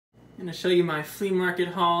I'm going to show you my flea market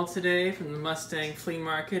haul today from the Mustang Flea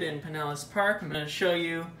Market in Pinellas Park. I'm going to show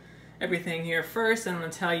you everything here first, and I'm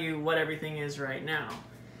going to tell you what everything is right now.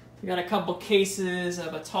 We got a couple cases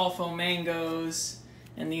of Atolfo mangoes,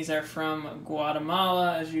 and these are from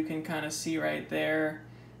Guatemala, as you can kind of see right there.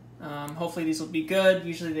 Hopefully these will be good.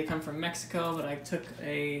 Usually they come from Mexico, but I took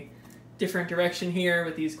a different direction here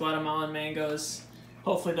with these Guatemalan mangoes.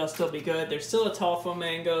 Hopefully they'll still be good. They're still Atolfo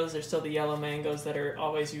mangoes. They're still the yellow mangoes that are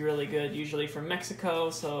always really good, usually from Mexico,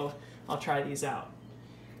 so I'll try these out.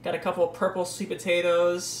 Got a couple of purple sweet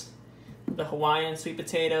potatoes, the Hawaiian sweet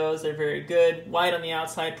potatoes. They're very good. White on the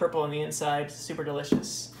outside, purple on the inside. Super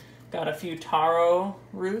delicious. Got a few taro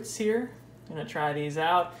roots here. I'm gonna try these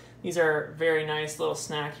out. These are very nice little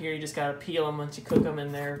snack here. You just gotta peel them once you cook them,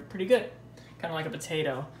 and they're pretty good. Kind of like a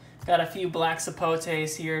potato. Got a few black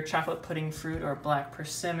sapotes here, chocolate pudding fruit, or black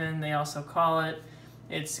persimmon, they also call it.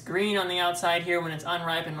 It's green on the outside here when it's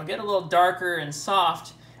unripe, and it'll get a little darker and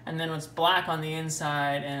soft, and then it's black on the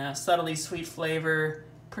inside, and a subtly sweet flavor.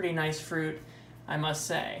 Pretty nice fruit, I must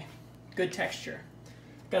say. Good texture.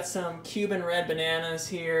 Got some Cuban red bananas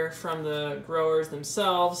here from the growers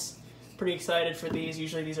themselves. Pretty excited for these.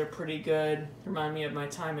 Usually these are pretty good. Remind me of my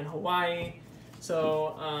time in Hawaii.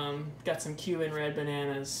 So, got some Cuban red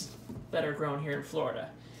bananas that are grown here in Florida.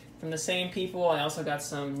 From the same people, I also got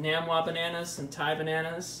some Namwa bananas, some Thai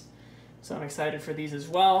bananas. So I'm excited for these as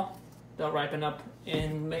well. They'll ripen up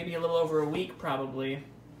in maybe a little over a week, probably.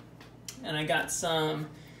 And I got some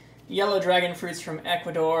yellow dragon fruits from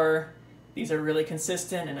Ecuador. These are really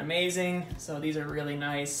consistent and amazing. So these are really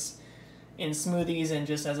nice in smoothies and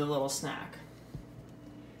just as a little snack.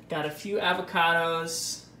 Got a few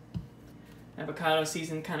avocados. Avocado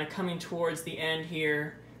season kind of coming towards the end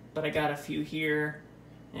here, but I got a few here,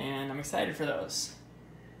 and I'm excited for those.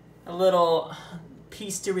 A little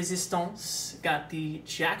piece de resistance, got the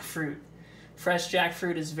jackfruit. Fresh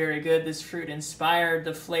jackfruit is very good. This fruit inspired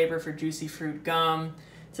the flavor for juicy fruit gum.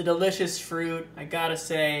 It's a delicious fruit. I gotta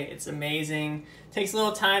say, it's amazing. Takes a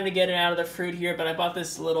little time to get it out of the fruit here, but I bought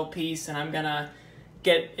this little piece, and I'm gonna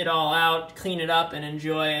get it all out, clean it up, and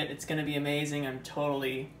enjoy it. It's gonna be amazing. I'm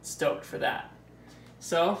totally stoked for that.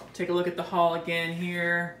 So, take a look at the haul again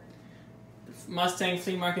here. The Mustang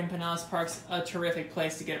Flea Market in Pinellas Park's a terrific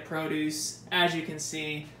place to get produce. As you can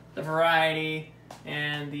see, the variety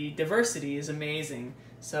and the diversity is amazing.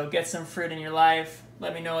 So get some fruit in your life.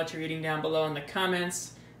 Let me know what you're eating down below in the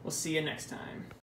comments. We'll see you next time.